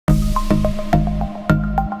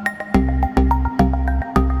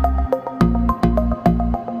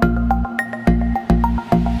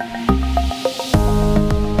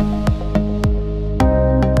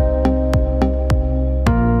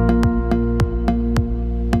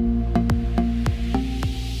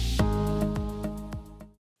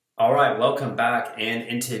back, and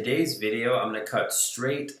in today's video I'm going to cut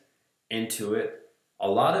straight into it. A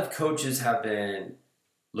lot of coaches have been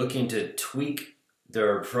looking to tweak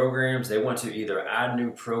their programs. They want to either add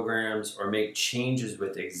new programs or make changes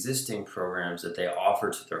with existing programs that they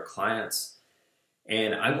offer to their clients.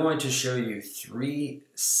 And I'm going to show you 3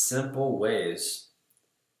 simple ways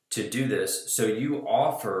to do this so you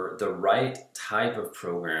offer the right type of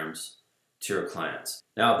programs to your clients.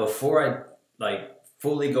 Now, before I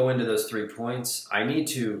fully go into those 3 points, I need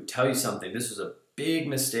to tell you something. This was a big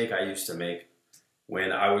mistake I used to make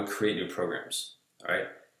when I would create new programs. All right,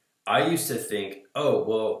 I used to think, oh,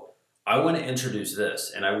 well, I want to introduce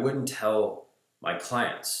this, and I wouldn't tell my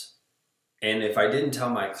clients. And if I didn't tell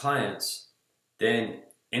my clients, then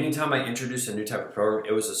anytime I introduced a new type of program,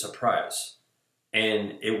 it was a surprise.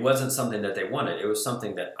 And it wasn't something that they wanted. It was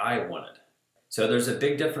something that I wanted. So there's a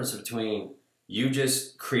big difference between you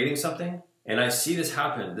just creating something, and I see this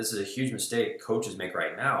happen. This is a huge mistake coaches make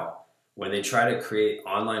right now when they try to create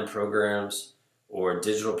online programs or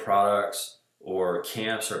digital products or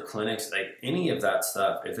camps or clinics, like any of that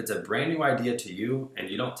stuff. If it's a brand new idea to you and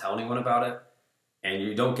you don't tell anyone about it and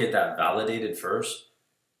you don't get that validated first,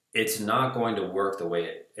 it's not going to work the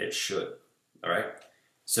way it should, all right?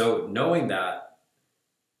 So knowing that,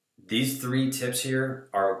 these 3 tips here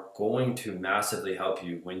are going to massively help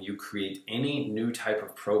you when you create any new type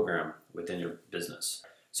of program within your business.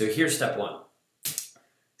 So here's step 1.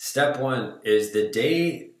 Step 1 is the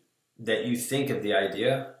day that you think of the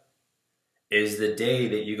idea is the day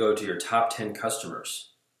that you go to your top 10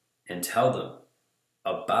 customers and tell them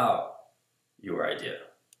about your idea.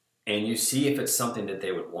 And you see if it's something that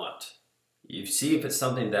they would want. You see if it's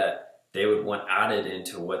something that they would want added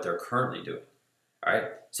into what they're currently doing. All right,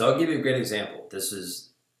 so I'll give you a great example. This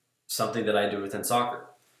is something that I do within soccer.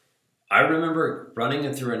 I remember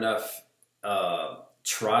running through enough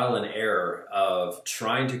trial and error of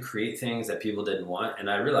trying to create things that people didn't want,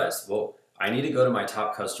 and I realized, well, I need to go to my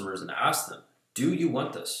top customers and ask them, do you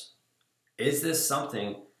want this? Is this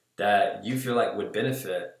something that you feel like would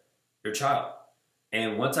benefit your child?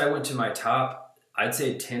 And once I went to my top, I'd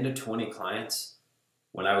say 10 to 20 clients,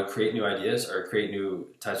 when I would create new ideas or create new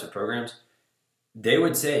types of programs, they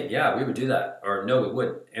would say, yeah, we would do that, or no, we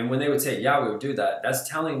wouldn't. And when they would say, yeah, we would do that, that's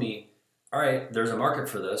telling me, all right, there's a market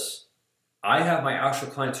for this. I have my actual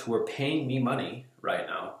clients who are paying me money right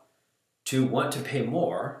now to want to pay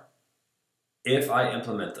more if I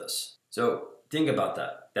implement this. So think about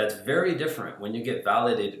that. That's very different when you get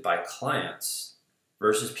validated by clients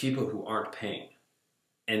versus people who aren't paying.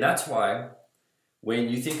 And that's why when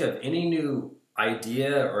you think of any new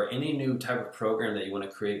idea or any new type of program that you want to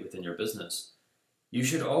create within your business, you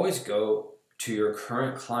should always go to your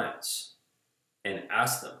current clients and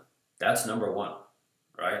ask them. That's number 1,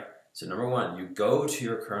 right? So number 1, you go to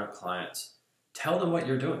your current clients, tell them what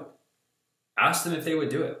you're doing. Ask them if they would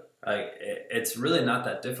do it. Like, it's really not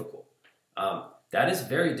that difficult. That is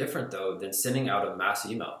very different though than sending out a mass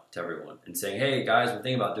email to everyone and saying, hey guys, we're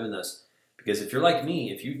thinking about doing this. Because if you're like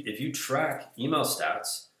me, if you track email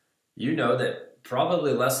stats, you know that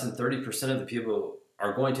probably less than 30% of the people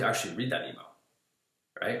are going to actually read that email.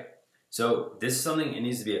 Right? So this is something, it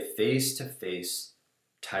needs to be a face-to-face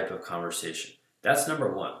type of conversation. That's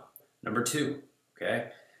number 1. Number 2, okay?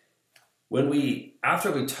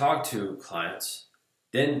 After we talk to clients,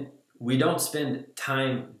 then we don't spend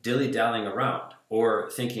time dilly-dallying around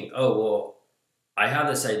or thinking, oh, well, I have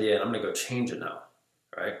this idea and I'm gonna go change it now,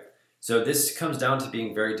 right? So this comes down to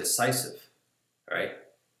being very decisive, right?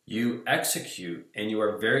 You execute and you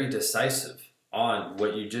are very decisive on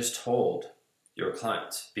what you just told your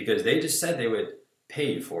clients, because they just said they would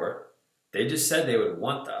pay you for it. They just said they would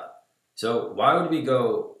want that. So why would we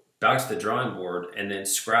go back to the drawing board and then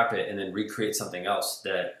scrap it and then recreate something else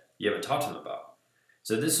that you haven't talked to them about?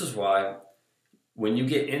 So this is why when you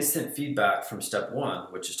get instant feedback from step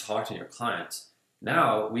 1, which is talking to your clients,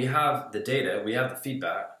 now we have the data, we have the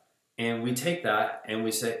feedback, and we take that and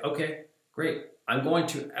we say, okay, great, I'm going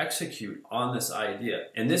to execute on this idea.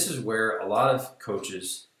 And this is where a lot of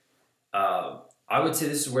coaches, I would say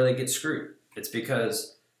this is where they get screwed. It's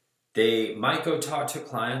because they might go talk to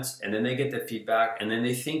clients and then they get the feedback and then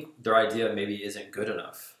they think their idea maybe isn't good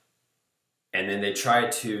enough. And then they try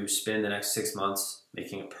to spend the next 6 months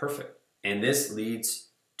making it perfect. And this leads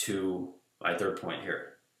to my 3rd point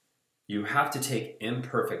here. You have to take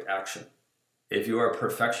imperfect action. If you are a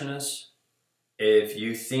perfectionist, if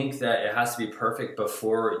you think that it has to be perfect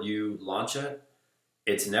before you launch it,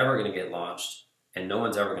 it's never going to get launched and no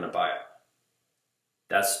one's ever going to buy it.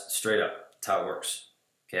 That's straight up. That's how it works.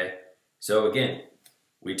 Okay. So again,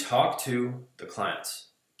 we talk to the clients,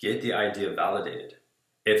 get the idea validated.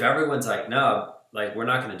 If everyone's like, no, like we're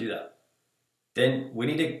not going to do that, then we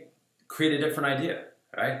need to create a different idea,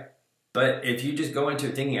 right? But if you just go into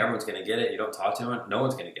it thinking everyone's going to get it, you don't talk to anyone, no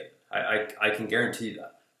one's going to get it. I can guarantee you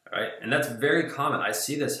that, right? And that's very common. I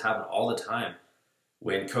see this happen all the time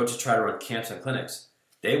when coaches try to run camps and clinics.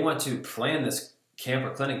 They want to plan this camp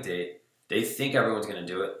or clinic date. They think everyone's going to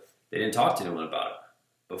do it. They didn't talk to anyone about it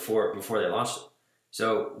before they launched it.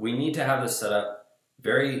 So we need to have this set up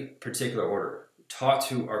very particular order. Talk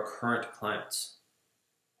to our current clients,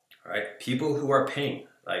 right? People who are paying,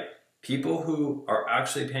 like people who are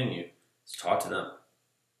actually paying you, let's talk to them.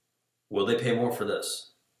 Will they pay more for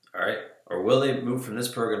this? All right? Or will they move from this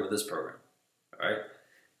program to this program? All right?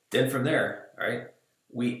 Then from there, all right,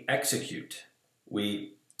 we execute.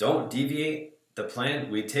 We don't deviate the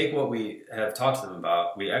plan. We take what we have talked to them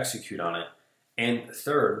about, we execute on it. And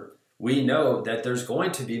third, we know that there's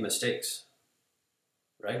going to be mistakes,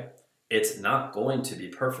 right? It's not going to be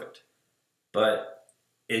perfect. But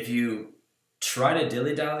if you try to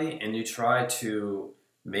dilly-dally and you try to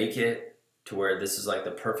make it to where this is like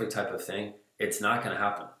the perfect type of thing, it's not going to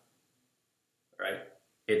happen, right?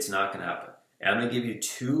 It's not going to happen. And I'm going to give you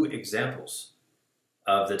 2 examples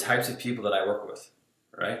of the types of people that I work with,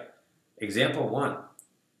 right? Example 1,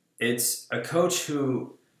 it's a coach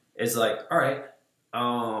who is like, all right,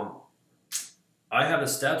 I have the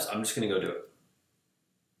steps, I'm just going to go do it,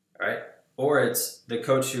 right? Or it's the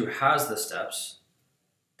coach who has the steps,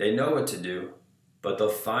 they know what to do, but they'll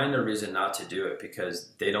find a reason not to do it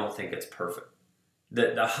because they don't think it's perfect.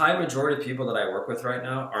 The high majority of people that I work with right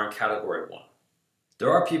now are in category 1.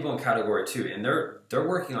 There are people in category 2, and they're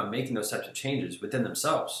working on making those types of changes within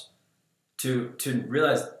themselves to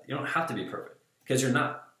realize you don't have to be perfect, because you're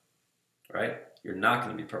not, right? You're not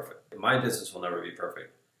going to be perfect. My business will never be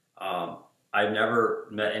perfect. I've never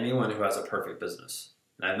met anyone who has a perfect business.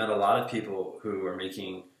 And I've met a lot of people who are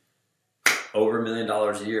making over $1 million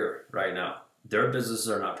a year right now. Their businesses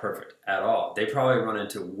are not perfect at all. They probably run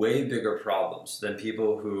into way bigger problems than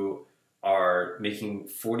people who are making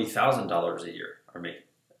 $40,000 a year are making.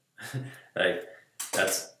 Like,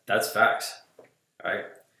 that's facts, right?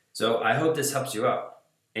 So I hope this helps you out.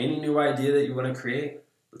 Any new idea that you want to create,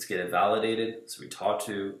 let's get it validated. So we talk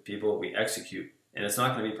to people, we execute, and it's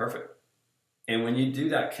not going to be perfect. And when you do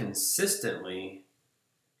that consistently,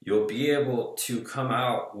 you'll be able to come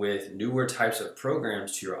out with newer types of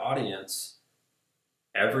programs to your audience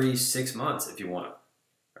every 6 months if you want it,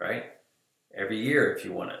 right? Every year if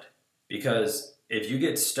you want it. Because if you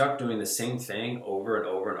get stuck doing the same thing over and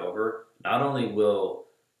over and over, not only will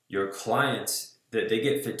your clients, that they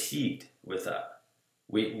get fatigued with that.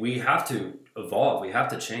 We have to evolve, we have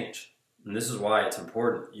to change. And this is why it's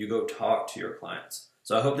important you go talk to your clients.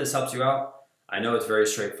 So I hope this helps you out. I know it's very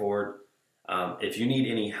straightforward. If you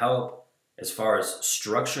need any help as far as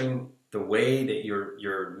structuring the way that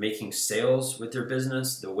you're making sales with your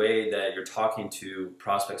business, the way that you're talking to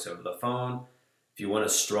prospects over the phone, if you want a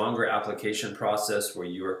stronger application process where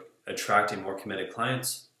you're attracting more committed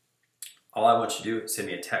clients, all I want you to do is send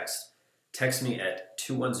me a text. Text me at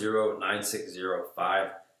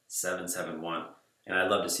 210-960-5771, and I'd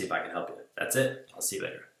love to see if I can help you. That's it. I'll see you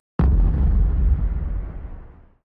later.